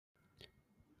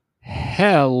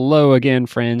Hello again,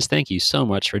 friends. Thank you so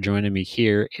much for joining me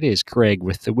here. It is Greg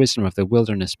with the Wisdom of the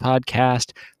Wilderness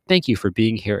podcast. Thank you for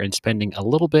being here and spending a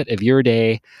little bit of your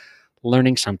day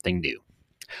learning something new.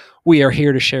 We are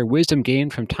here to share wisdom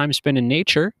gained from time spent in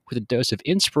nature with a dose of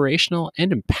inspirational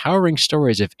and empowering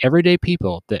stories of everyday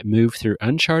people that move through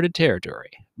uncharted territory,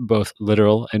 both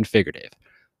literal and figurative.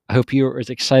 I hope you are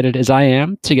as excited as I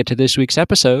am to get to this week's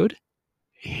episode.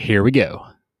 Here we go.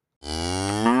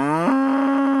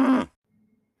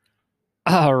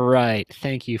 All right.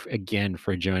 Thank you again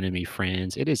for joining me,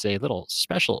 friends. It is a little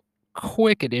special,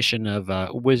 quick edition of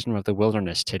Wisdom of the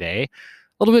Wilderness today. A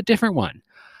little bit different one.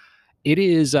 It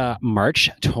is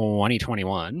March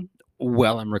 2021.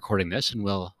 Well, I'm recording this, and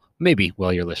maybe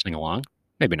while you're listening along,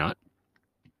 maybe not.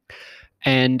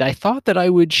 And I thought that I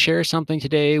would share something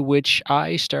today, which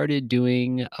I started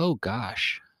doing, about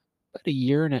a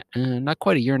year and not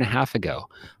quite a year and a half ago.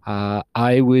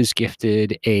 I was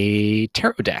gifted a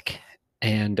tarot deck.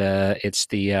 And it's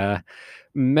the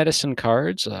medicine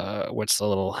cards. What's the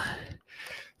little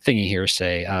thingy here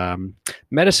say?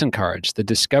 Medicine cards, The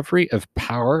Discovery of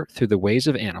Power Through the Ways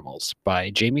of Animals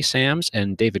by Jamie Sams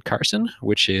and David Carson,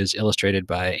 which is illustrated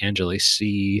by Angeli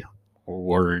C.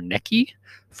 Wernicke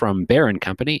from Bear &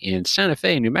 Company in Santa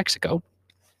Fe, New Mexico.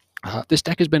 This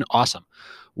deck has been awesome.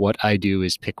 What I do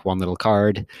is pick one little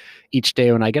card each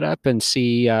day when I get up and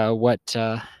see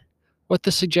what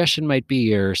the suggestion might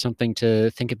be or something to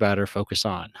think about or focus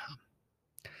on.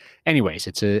 Anyways,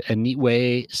 it's a neat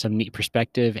way, some neat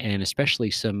perspective, and especially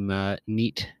some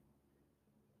neat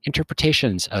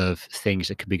interpretations of things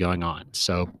that could be going on.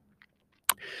 So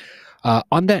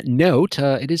on that note,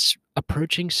 it is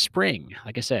approaching spring,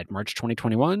 like I said, March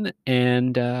 2021,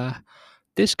 and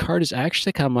this card has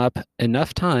actually come up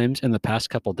enough times in the past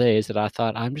couple days that I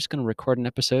thought I'm just going to record an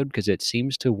episode because it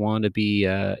seems to want to be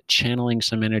channeling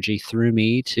some energy through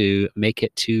me to make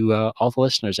it to all the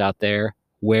listeners out there,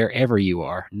 wherever you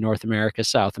are, North America,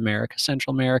 South America,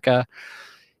 Central America,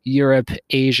 Europe,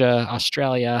 Asia,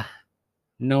 Australia,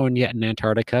 no one yet in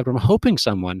Antarctica, but I'm hoping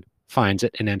someone finds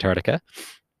it in Antarctica.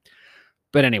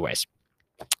 But anyways,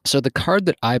 so the card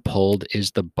that I pulled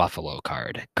is the Buffalo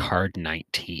card, card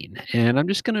 19. And I'm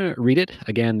just going to read it.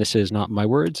 Again, this is not my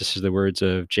words. This is the words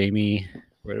of Jamie,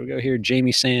 where do we go here?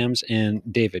 Jamie Sams and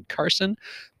David Carson.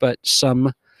 But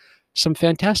some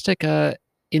fantastic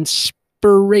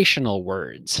inspirational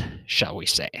words, shall we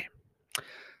say.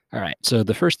 All right, so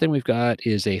the first thing we've got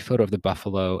is a photo of the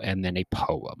buffalo and then a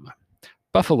poem.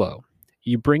 Buffalo,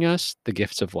 you bring us the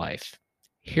gifts of life.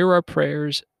 Hear our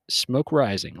prayers, smoke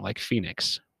rising like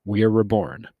phoenix. We are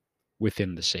reborn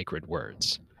within the sacred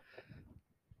words.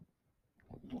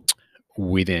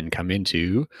 We then come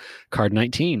into card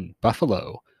 19,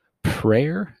 Buffalo,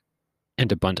 prayer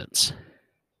and abundance.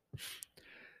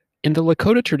 In the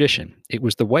Lakota tradition, it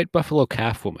was the white buffalo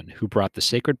calf woman who brought the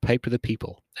sacred pipe to the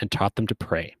people and taught them to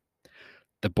pray.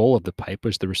 The bowl of the pipe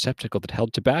was the receptacle that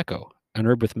held tobacco, an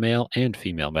herb with male and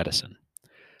female medicine.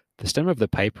 The stem of the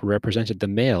pipe represented the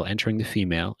male entering the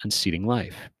female and seeding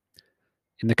life.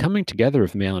 In the coming together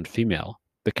of male and female,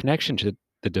 the connection to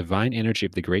the divine energy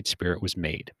of the Great Spirit was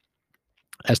made.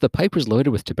 As the pipe was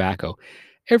loaded with tobacco,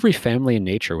 every family in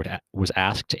nature was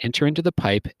asked to enter into the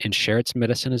pipe and share its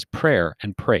medicine as prayer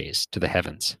and praise to the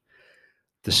heavens.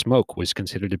 The smoke was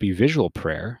considered to be visual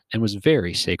prayer and was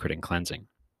very sacred and cleansing.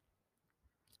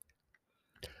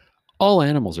 All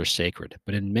animals are sacred,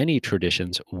 but in many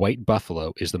traditions, white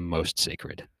buffalo is the most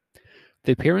sacred.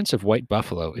 The appearance of white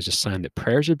buffalo is a sign that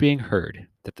prayers are being heard,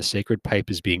 that the sacred pipe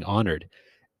is being honored,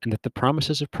 and that the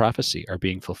promises of prophecy are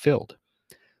being fulfilled.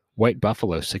 White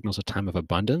buffalo signals a time of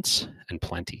abundance and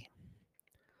plenty.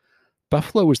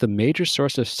 Buffalo was the major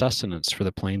source of sustenance for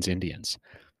the Plains Indians.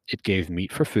 It gave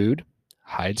meat for food,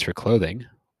 hides for clothing,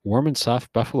 warm and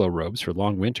soft buffalo robes for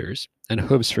long winters, and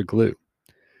hooves for glue.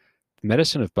 The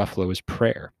medicine of buffalo is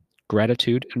prayer,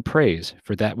 gratitude, and praise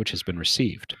for that which has been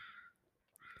received.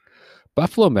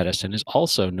 Buffalo medicine is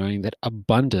also knowing that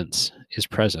abundance is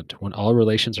present when all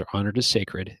relations are honored as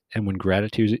sacred and when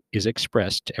gratitude is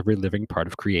expressed to every living part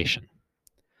of creation.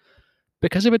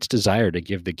 Because of its desire to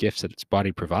give the gifts that its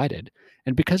body provided,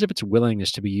 and because of its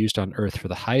willingness to be used on earth for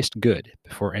the highest good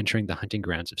before entering the hunting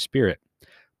grounds of spirit,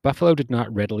 buffalo did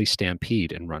not readily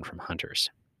stampede and run from hunters.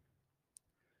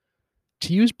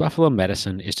 To use buffalo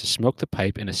medicine is to smoke the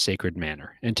pipe in a sacred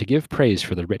manner, and to give praise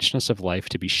for the richness of life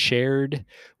to be shared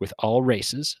with all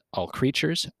races, all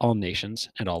creatures, all nations,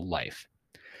 and all life.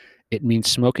 It means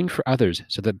smoking for others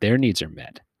so that their needs are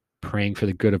met, praying for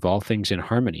the good of all things in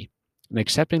harmony, and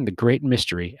accepting the great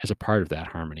mystery as a part of that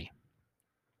harmony.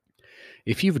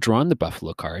 If you've drawn the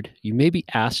buffalo card, you may be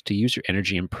asked to use your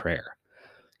energy in prayer.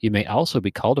 You may also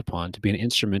be called upon to be an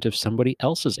instrument of somebody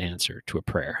else's answer to a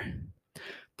prayer.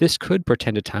 This could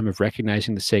portend a time of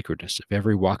recognizing the sacredness of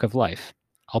every walk of life,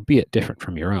 albeit different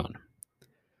from your own.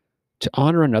 To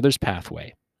honor another's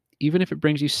pathway, even if it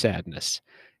brings you sadness,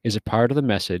 is a part of the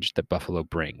message that Buffalo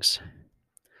brings.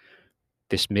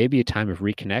 This may be a time of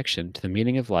reconnection to the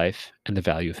meaning of life and the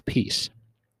value of peace.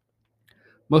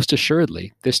 Most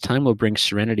assuredly, this time will bring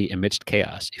serenity amidst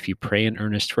chaos if you pray in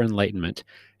earnest for enlightenment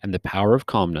and the power of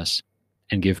calmness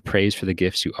and give praise for the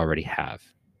gifts you already have.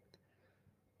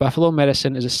 Buffalo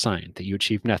medicine is a sign that you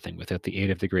achieve nothing without the aid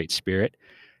of the Great Spirit,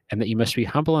 and that you must be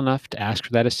humble enough to ask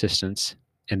for that assistance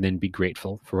and then be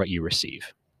grateful for what you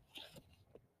receive.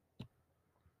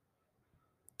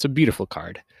 It's a beautiful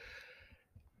card.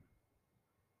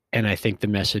 And I think the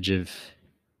message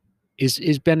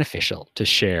is beneficial to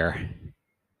share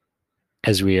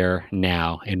as we are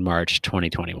now in March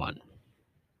 2021.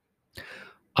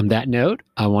 On that note,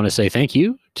 I want to say thank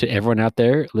you to everyone out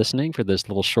there listening for this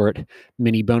little short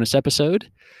mini bonus episode.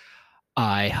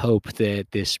 I hope that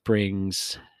this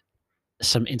brings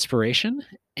some inspiration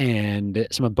and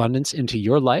some abundance into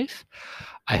your life.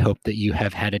 I hope that you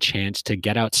have had a chance to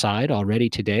get outside already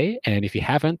today. And if you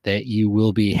haven't, that you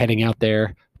will be heading out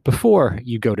there before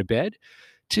you go to bed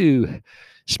to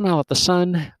smile at the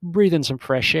sun, breathe in some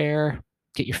fresh air,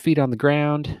 get your feet on the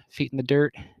ground, feet in the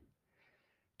dirt,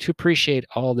 to appreciate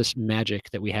all this magic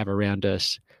that we have around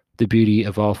us, the beauty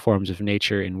of all forms of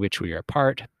nature in which we are a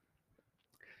part.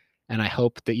 And I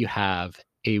hope that you have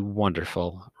a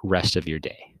wonderful rest of your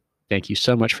day. Thank you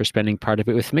so much for spending part of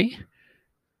it with me.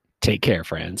 Take care,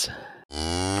 friends.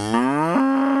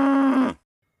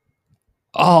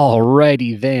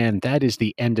 Alrighty then, that is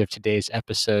the end of today's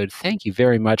episode. Thank you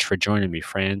very much for joining me,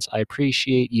 friends. I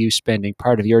appreciate you spending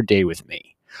part of your day with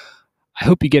me. I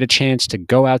hope you get a chance to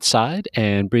go outside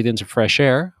and breathe in some fresh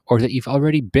air, or that you've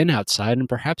already been outside and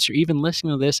perhaps you're even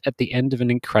listening to this at the end of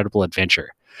an incredible adventure.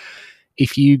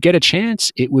 If you get a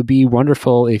chance, it would be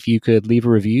wonderful if you could leave a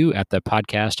review at the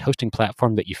podcast hosting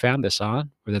platform that you found this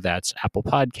on, whether that's Apple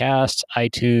Podcasts,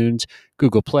 iTunes,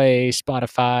 Google Play,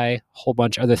 Spotify, a whole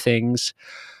bunch of other things.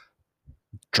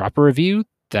 Drop a review.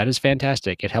 That is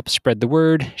fantastic. It helps spread the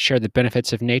word, share the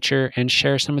benefits of nature, and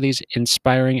share some of these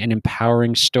inspiring and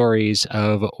empowering stories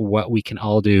of what we can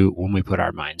all do when we put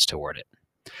our minds toward it.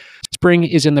 Spring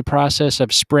is in the process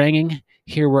of springing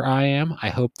here where I am. I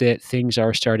hope that things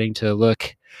are starting to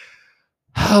look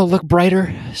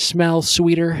brighter, smell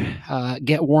sweeter,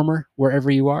 get warmer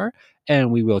wherever you are. And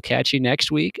we will catch you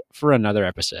next week for another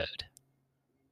episode.